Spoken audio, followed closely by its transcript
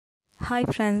Hi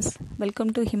friends, welcome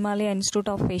to Himalaya Institute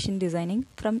of Fashion Designing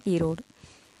from Erode.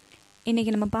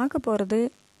 இன்றைக்கி நம்ம பார்க்க போகிறது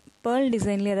பேர்ல்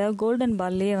டிசைன்லேயே அதாவது கோல்டன்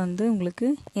பால்லேயே வந்து உங்களுக்கு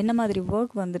என்ன மாதிரி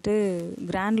ஒர்க் வந்துட்டு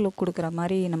கிராண்ட் லுக் கொடுக்குற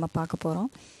மாதிரி நம்ம பார்க்க போகிறோம்.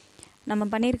 நம்ம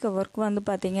பண்ணியிருக்க ஒர்க் வந்து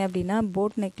பார்த்திங்க அப்படின்னா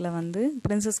போட் நெக்கில் வந்து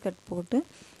பிரின்சஸ் கட் போட்டு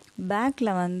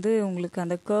பேக்கில் வந்து உங்களுக்கு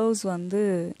அந்த கர்வ்ஸ் வந்து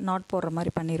நாட் போடுற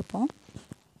மாதிரி பண்ணியிருப்போம்.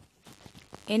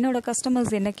 என்னோடய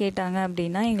கஸ்டமர்ஸ் என்ன கேட்டாங்க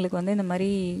அப்படின்னா எங்களுக்கு வந்து இந்த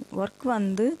மாதிரி ஒர்க்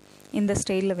வந்து இந்த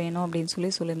ஸ்டைலில் வேணும் அப்படின்னு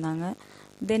சொல்லியிருந்தாங்க.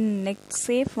 தென் நெக்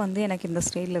சேஃப் வந்து எனக்கு இந்த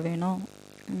ஸ்டைலில் வேணும்,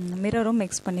 மிரரும்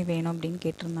மிக்ஸ் பண்ணி வேணும் அப்படின்னு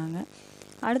கேட்டிருந்தாங்க.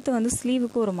 அடுத்து வந்து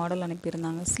ஸ்லீவுக்கு ஒரு மாடல்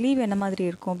அனுப்பியிருந்தாங்க. ஸ்லீவ் என்ன மாதிரி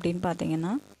இருக்கும் அப்படின்னு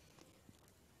பார்த்தீங்கன்னா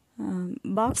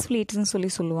பாக்ஸ் ஃப்ளீட்ஸ்னு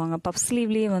சொல்லுவாங்க. பஃப்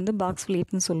ஸ்லீவ்லேயே வந்து பாக்ஸ்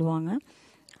ஃப்ளீட்னு சொல்லுவாங்க.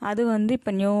 அது வந்து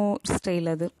இப்போ நியூ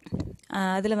ஸ்டைல்.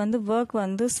 அதில் வந்து ஒர்க்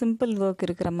வந்து சிம்பிள் ஒர்க்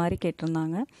இருக்கிற மாதிரி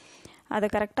கேட்டிருந்தாங்க. அதை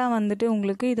கரெக்டாக வந்துட்டு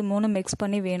உங்களுக்கு இது 3 மிக்ஸ்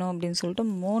பண்ணி வேணும் அப்படின்னு சொல்லிட்டு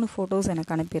 3 ஃபோட்டோஸ்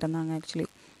எனக்கு அனுப்பியிருந்தாங்க. ஆக்சுவலி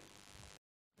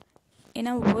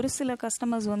ஏன்னா ஒரு சில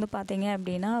கஸ்டமர்ஸ் வந்து பார்த்தீங்க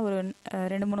அப்படின்னா ஒரு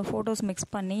 2-3 ஃபோட்டோஸ் மிக்ஸ்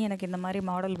பண்ணி எனக்கு இந்த மாதிரி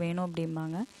மாடல் வேணும்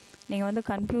அப்படிம்பாங்க. நீங்கள் வந்து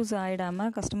கன்ஃபியூஸ்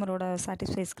ஆகிடாமல் கஸ்டமரோட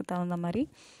சாட்டிஸ்ஃபைஸ்க்கு தகுந்த மாதிரி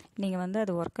நீங்கள் வந்து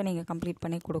அது ஒர்க்கை நீங்கள் கம்ப்ளீட்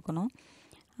பண்ணி கொடுக்கணும்.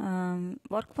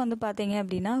 ஒர்க் வந்து பார்த்தீங்க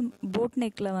அப்படின்னா போட்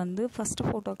நெக்கில் வந்து ஃபஸ்ட்டு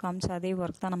ஃபோட்டோ காமிச்ச அதே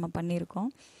ஒர்க் தான் நம்ம பண்ணியிருக்கோம்.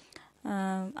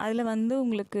 அதில் வந்து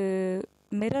உங்களுக்கு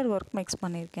மிரர் ஒர்க் மிக்ஸ்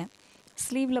பண்ணியிருக்கேன்.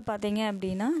 ஸ்லீவில் பார்த்தீங்க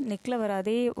அப்படின்னா நெக்கில் வர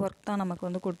அதே ஒர்க் தான் நமக்கு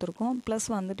வந்து கொடுத்துருக்கோம். ப்ளஸ்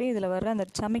வந்துட்டு இதில் வர அந்த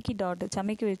சமைக்கி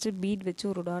வச்சு பீட் வச்சு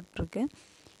ஒரு டாட் இருக்குது.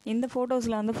 இந்த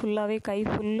ஃபோட்டோஸில் வந்து ஃபுல்லாகவே கை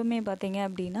ஃபுல்லுமே பார்த்தீங்க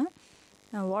அப்படின்னா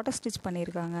வாட்டர் ஸ்டிச்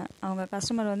பண்ணியிருக்காங்க. அவங்க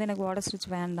கஸ்டமர் வந்து எனக்கு வாட்டர் ஸ்டிச்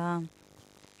வேண்டாம்,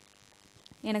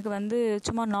 எனக்கு வந்து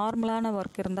சும்மா நார்மலான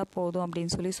ஒர்க் இருந்தால் போதும்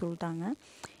அப்படின்னு சொல்லிட்டாங்க.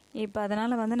 இப்போ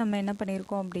அதனால் வந்து நம்ம என்ன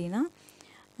பண்ணியிருக்கோம் அப்படின்னா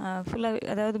ஃபுல்லாக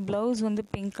அதாவது ப்ளவுஸ் வந்து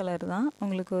பிங்க் கலர் தான்,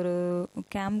 உங்களுக்கு ஒரு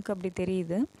கேம்க்கு அப்படி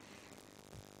தெரியுது.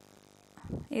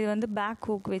 இது வந்து பேக்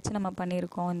ஹூக் வச்சு நம்ம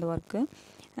பண்ணியிருக்கோம் இந்த ஒர்க்கு.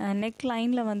 நெக்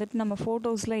லைனில் வந்துட்டு நம்ம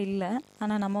ஃபோட்டோஸில் இல்லை,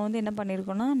 ஆனால் நம்ம வந்து என்ன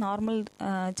பண்ணியிருக்கோம்னா நார்மல்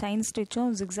செயின் ஸ்டிச்சும்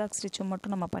ஜிக்ஸாக் ஸ்டிச்சும்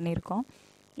மட்டும் நம்ம பண்ணியிருக்கோம்.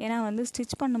 ஏன்னா வந்து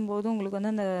ஸ்டிச் பண்ணும்போது உங்களுக்கு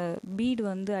வந்து அந்த பீடு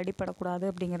வந்து அடிப்படக்கூடாது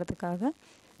அப்படிங்கிறதுக்காக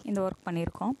இந்த ஒர்க்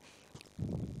பண்ணியிருக்கோம்.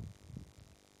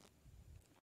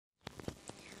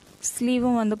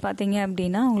 ஸ்லீவும் வந்து பார்த்தீங்க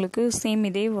அப்படின்னா உங்களுக்கு சேம்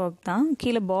இதே ஒர்க் தான்.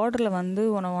 கீழே பார்டரில் வந்து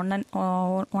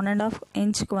 1.5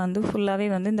 இன்ச்சுக்கு வந்து ஃபுல்லாகவே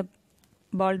வந்து இந்த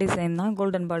பால் டிசைன் தான்,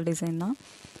 கோல்டன் பால் டிசைன் தான்.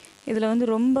 இதில் வந்து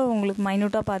ரொம்ப உங்களுக்கு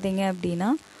மைன்யூட்டாக பார்த்தீங்க அப்படின்னா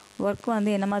ஒர்க்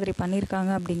வந்து என்ன மாதிரி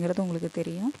பண்ணியிருக்காங்க அப்படிங்கிறது உங்களுக்கு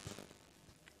தெரியும்.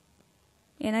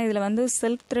 ஏன்னா இதில் வந்து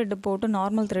செல்ஃப் த்ரெட் போட்டு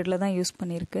நார்மல் த்ரெட்டில் தான் யூஸ்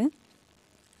பண்ணியிருக்கு.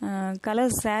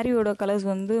 கலர்ஸ் சாரியோட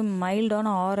கலர்ஸ் வந்து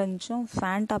மைல்டான ஆரஞ்சும்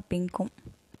ஃபேண்டா பிங்க்கும்.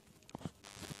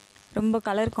 ரொம்ப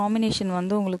கலர் காம்பினேஷன்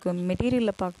வந்து உங்களுக்கு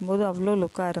மெட்டீரியலில் பார்க்கும்போது அவ்வளோ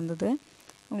லுக்காக இருந்தது.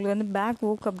 உங்களுக்கு வந்து பேக்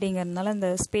ஊக் அப்படிங்கிறதுனால இந்த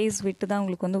ஸ்பேஸ் விட்டு தான்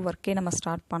உங்களுக்கு வந்து ஒர்க்கே நம்ம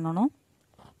ஸ்டார்ட் பண்ணணும்.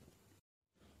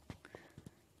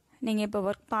 நீங்கள் இப்போ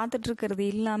ஒர்க் பார்த்துட்ருக்கிறது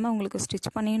இல்லாமல் உங்களுக்கு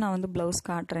ஸ்டிச் பண்ணியும் நான் வந்து ப்ளவுஸ்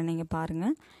காட்டுறேன், நீங்கள்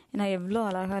பாருங்கள். ஏன்னா எவ்வளோ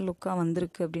அழகாக லுக்காக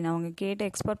வந்திருக்கு அப்படின்னு அவங்க கேட்டு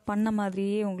எக்ஸ்பெக்ட் பண்ண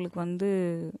மாதிரியே உங்களுக்கு வந்து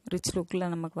ரிச்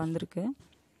லுக்கில் நமக்கு வந்திருக்கு.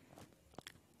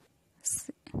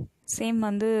 சேம்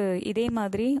வந்து இதே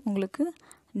மாதிரி உங்களுக்கு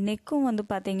நெக்கும் வந்து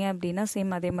பார்த்தீங்க அப்படின்னா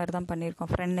சேம் அதே மாதிரி தான் பண்ணியிருக்கோம்.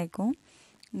 ஃப்ரண்ட் நெக்கும்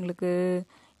உங்களுக்கு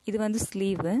இது வந்து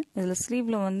ஸ்லீவு. இதில்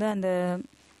ஸ்லீவில் வந்து அந்த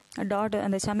டாட்,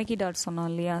 அந்த சமைக்கி டாட் சொன்னோம்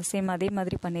இல்லையா, சேம் அதே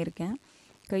மாதிரி பண்ணியிருக்கேன்.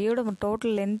 கையோட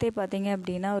டோட்டல் லென்த்தே பார்த்தீங்க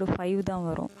அப்படின்னா ஒரு 5 தான்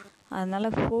வரும். அதனால்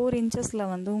 4 இன்ச்சஸில்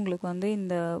வந்து உங்களுக்கு வந்து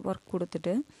இந்த ஒர்க்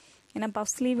கொடுத்துட்டு, ஏன்னா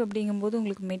பஃப் ஸ்லீவ் அப்படிங்கும்போது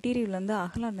உங்களுக்கு மெட்டீரியல் வந்து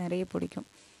அகலம் நிறைய பிடிக்கும்.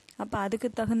 அப்போ அதுக்கு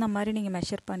தகுந்த மாதிரி நீங்கள்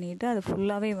மெஷர் பண்ணிவிட்டு அது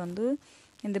ஃபுல்லாகவே வந்து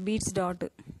இந்த பீட்ஸ் டாட்டு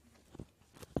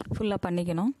ஃபுல்லாக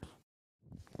பண்ணிக்கணும்.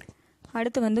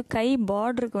 அடுத்து வந்து கை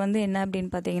பார்டருக்கு வந்து என்ன அப்படின்னு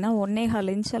பார்த்தீங்கன்னா 1.25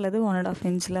 இன்ச் அல்லது 1.5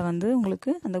 இன்ச்சில் வந்து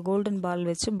உங்களுக்கு அந்த கோல்டன் பால்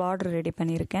வச்சு பார்டர் ரெடி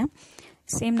பண்ணியிருக்கேன்.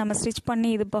 சேம் நம்ம ஸ்டிச் பண்ணி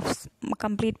இது பஃப்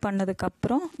கம்ப்ளீட்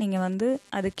பண்ணதுக்கப்புறம் நீங்கள் வந்து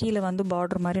அது கீழே வந்து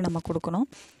பார்டர் மாதிரி நம்ம கொடுக்கணும்.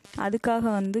 அதுக்காக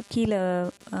வந்து கீழே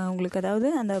உங்களுக்கு அதாவது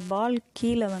அந்த பால்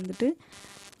கீழே வந்துட்டு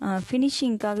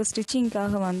ஃபினிஷிங்காக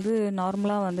ஸ்டிச்சிங்காக வந்து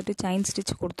நார்மலாக வந்துட்டு செயின்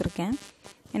ஸ்டிச் கொடுத்துருக்கேன்.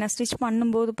 ஏன்னா ஸ்டிச்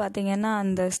பண்ணும்போது பார்த்தீங்கன்னா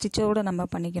அந்த ஸ்டிச்சோடு நம்ம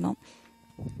பண்ணிக்கணும்.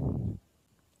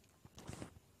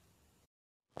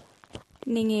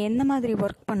 நீங்கள் எந்த மாதிரி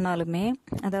ஒர்க் பண்ணாலுமே,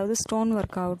 அதாவது ஸ்டோன்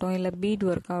ஒர்க் ஆகட்டும், இல்லை பீட்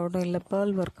ஒர்க் ஆகட்டும், இல்லை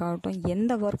பேர்ல் ஒர்க் ஆகட்டும்,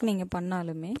 எந்த ஒர்க் நீங்கள்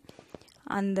பண்ணாலுமே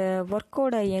அந்த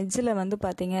ஒர்க்கோட எட்ஜில் வந்து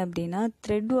பார்த்தீங்க அப்படின்னா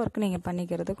த்ரெட் ஒர்க் நீங்கள்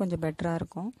பண்ணிக்கிறது கொஞ்சம் பெட்டராக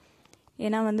இருக்கும்.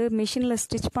 ஏன்னா வந்து மிஷினில்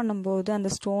ஸ்டிச் பண்ணும்போது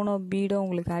அந்த ஸ்டோனோ பீடோ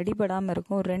உங்களுக்கு அடிபடாமல்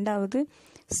இருக்கும். 2வது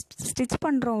ஸ்டிச்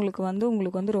பண்ணுறவங்களுக்கு வந்து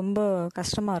உங்களுக்கு வந்து ரொம்ப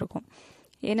கஷ்டமாக இருக்கும்.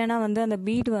 ஏன்னா வந்து அந்த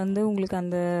பீட் வந்து உங்களுக்கு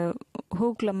அந்த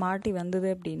ஹூக்கில் மாட்டி வந்தது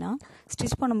அப்படின்னா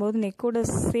ஸ்டிச் பண்ணும்போது நெக்கோட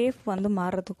சேஃப் வந்து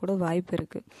மாறுறதுக்கு கூட வாய்ப்பு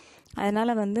இருக்குது.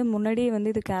 அதனால் வந்து முன்னாடியே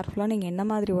வந்து இது கேர்ஃபுல்லாக நீங்கள் என்ன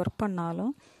மாதிரி ஒர்க்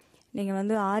பண்ணாலும் நீங்கள்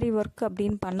வந்து ஆரி ஒர்க்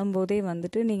அப்படின்னு பண்ணும்போதே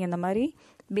வந்துட்டு நீங்கள் இந்த மாதிரி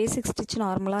பேசிக் ஸ்டிச்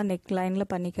நார்மலாக நெக்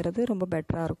லைனில் பண்ணிக்கிறது ரொம்ப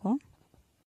பெட்டராக இருக்கும்.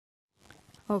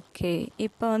 ஓகே,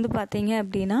 இப்போ வந்து பார்த்தீங்க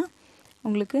அப்படின்னா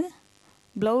உங்களுக்கு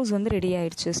ப்ளவுஸ் வந்து ரெடி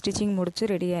ஆகிடுச்சு, ஸ்டிச்சிங் முடிச்சு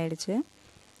ரெடி ஆகிடுச்சு.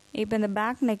 இப்போ இந்த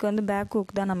பேக் நெக் வந்து பேக்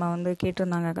ஹூக் தான் நம்ம வந்து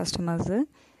கேட்டிருந்தாங்க கஸ்டமர்ஸு.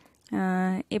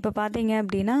 இப்போ பார்த்தீங்க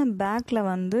அப்படின்னா பேக்கில்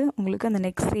வந்து உங்களுக்கு அந்த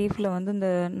நெக் சேஃபில் வந்து இந்த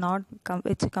நாட்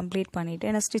வச்சு கம்ப்ளீட் பண்ணிவிட்டு,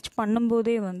 ஏன்னா ஸ்டிச்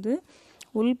பண்ணும்போதே வந்து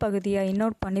உள் பகுதியாக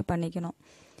இன்னோட் பண்ணிக்கணும்.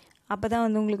 அப்போ தான்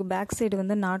வந்து உங்களுக்கு பேக் சைடு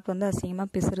வந்து நாட் வந்து அசிங்கமாக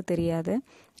பிசுறு தெரியாது.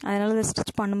 அதனால் அதை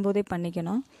ஸ்டிச் பண்ணும்போதே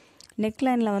பண்ணிக்கணும். நெக்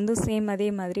லைனில் வந்து சேம் அதே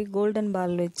மாதிரி கோல்டன்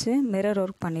பால் வச்சு மிரர்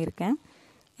ஒர்க் பண்ணியிருக்கேன்.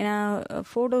 ஏன்னா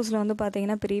ஃபோட்டோஸில் வந்து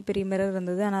பார்த்தீங்கன்னா பெரிய பெரிய மிரர்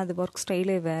இருந்தது, ஆனால் அது ஒர்க்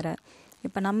ஸ்டைலே வேறு.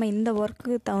 இப்போ நம்ம இந்த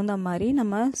ஒர்க்கு தகுந்த மாதிரி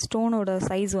நம்ம ஸ்டோனோட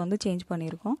சைஸ் வந்து சேஞ்ச்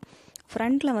பண்ணியிருக்கோம்.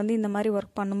 ஃப்ரண்ட்டில் வந்து இந்த மாதிரி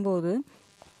ஒர்க் பண்ணும்போது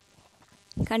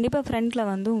கண்டிப்பாக ஃப்ரண்ட்டில்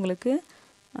வந்து உங்களுக்கு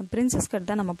பிரின்சஸ் கட்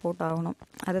தான் நம்ம போட்டாகணும்.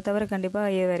 அதை தவிர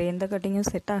கண்டிப்பாக வேறு எந்த கட்டிங்கும்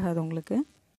செட் ஆகாது உங்களுக்கு.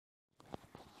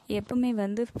 எப்பவுமே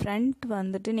வந்து ஃப்ரண்ட்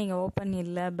வந்துட்டு நீங்கள் ஓப்பன்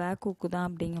இல்லை பேக் ஹூக்கு தான்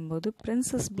அப்படிங்கும்போது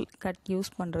பிரின்சஸ் கட்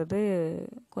யூஸ் பண்ணுறது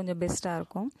கொஞ்சம் பெஸ்ட்டாக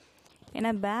இருக்கும்.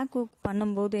 ஏன்னா பேக் ஹூக்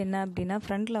பண்ணும்போது என்ன அப்படின்னா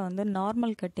ஃப்ரண்ட்டில் வந்து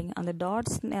நார்மல் கட்டிங் அந்த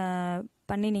டாட்ஸ்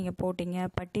பண்ணி நீங்கள் போட்டிங்க,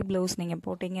 பட்டி ப்ளவுஸ் நீங்கள்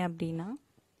போட்டிங்க அப்படின்னா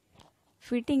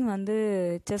ஃபிட்டிங் வந்து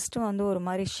செஸ்ட்டும் வந்து ஒரு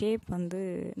மாதிரி ஷேப் வந்து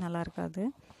நல்லா இருக்காது.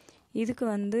 இதுக்கு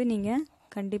வந்து நீங்கள்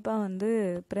கண்டிப்பாக வந்து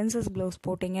பிரின்சஸ் ப்ளவுஸ்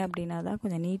போட்டிங்க அப்படின்னா தான்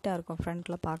கொஞ்சம் நீட்டாக இருக்கும்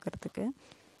ஃப்ரண்ட்டில் பார்க்குறதுக்கு.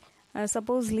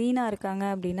 சப்போஸ் லீனாக இருக்காங்க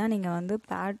அப்படின்னா நீங்கள் வந்து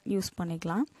பேட் யூஸ்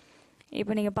பண்ணிக்கலாம்.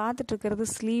 இப்போ நீங்கள் பார்த்துட்ருக்கிறது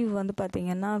ஸ்லீவ் வந்து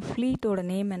பார்த்திங்கன்னா ஃப்ளீட்டோட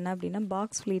நேம் என்ன அப்படின்னா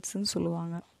பாக்ஸ் ஃப்ளீட்ஸ்ன்னு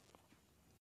சொல்லுவாங்க.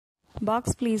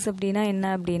 பாக்ஸ் ஃப்ளீட்ஸ் அப்படின்னா என்ன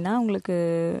அப்படின்னா உங்களுக்கு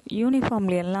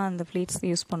யூனிஃபார்ம்லையெல்லாம் அந்த ஃப்ளீட்ஸ்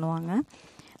யூஸ் பண்ணுவாங்க.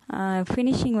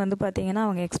 ஃபினிஷிங் வந்து பார்த்திங்கன்னா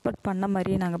அவங்க எக்ஸ்பெக்ட் பண்ண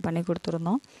மாதிரியே நாங்கள் பண்ணி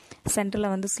கொடுத்துருந்தோம்.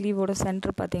 சென்டரில் வந்து ஸ்லீவோட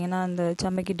சென்டர் பார்த்திங்கன்னா அந்த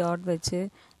சமைக்கி டாட் வச்சு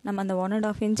நம்ம அந்த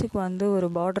 1.5 இன்ச்சுக்கு வந்து ஒரு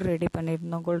பார்டர் ரெடி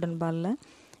பண்ணியிருந்தோம் கோல்டன் பாலில்.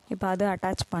 இப்போ அதை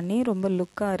அட்டாச் பண்ணி ரொம்ப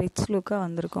லுக்காக ரிச் லுக்காக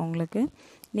வந்திருக்கும் உங்களுக்கு.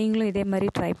 நீங்களும் இதே மாதிரி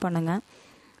ட்ரை பண்ணுங்கள்.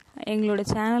 எங்களோட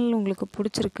சேனல் உங்களுக்கு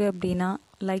பிடிச்சிருக்கு அப்படின்னா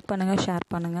லைக் பண்ணுங்கள், ஷேர்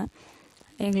பண்ணுங்கள்.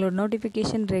 எங்களோட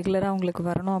நோட்டிஃபிகேஷன் ரெகுலராக உங்களுக்கு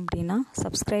வரணும் அப்படின்னா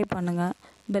சப்ஸ்கிரைப் பண்ணுங்கள்,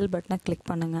 பெல் பட்டனை கிளிக்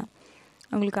பண்ணுங்கள்.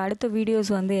 உங்களுக்கு அடுத்த வீடியோஸ்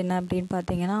வந்து என்ன அப்படின்னு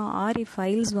பார்த்தீங்கன்னா ஆரி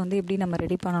ஃபைல்ஸ் வந்து எப்படி நம்ம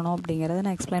ரெடி பண்ணணும் அப்படிங்கிறத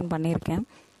நான் எக்ஸ்பிளைன் பண்ணியிருக்கேன்.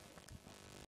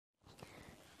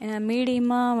 ஏன்னா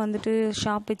மீடியமாக வந்துட்டு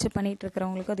ஷாப் வச்சு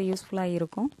பண்ணிகிட்ருக்கிறவங்களுக்கு அது யூஸ்ஃபுல்லாக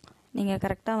இருக்கும். நீங்கள்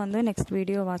கரெக்டாக வந்து நெக்ஸ்ட்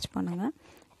வீடியோ வாட்ச் பண்ணுங்கள்.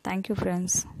 Thank you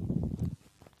friends.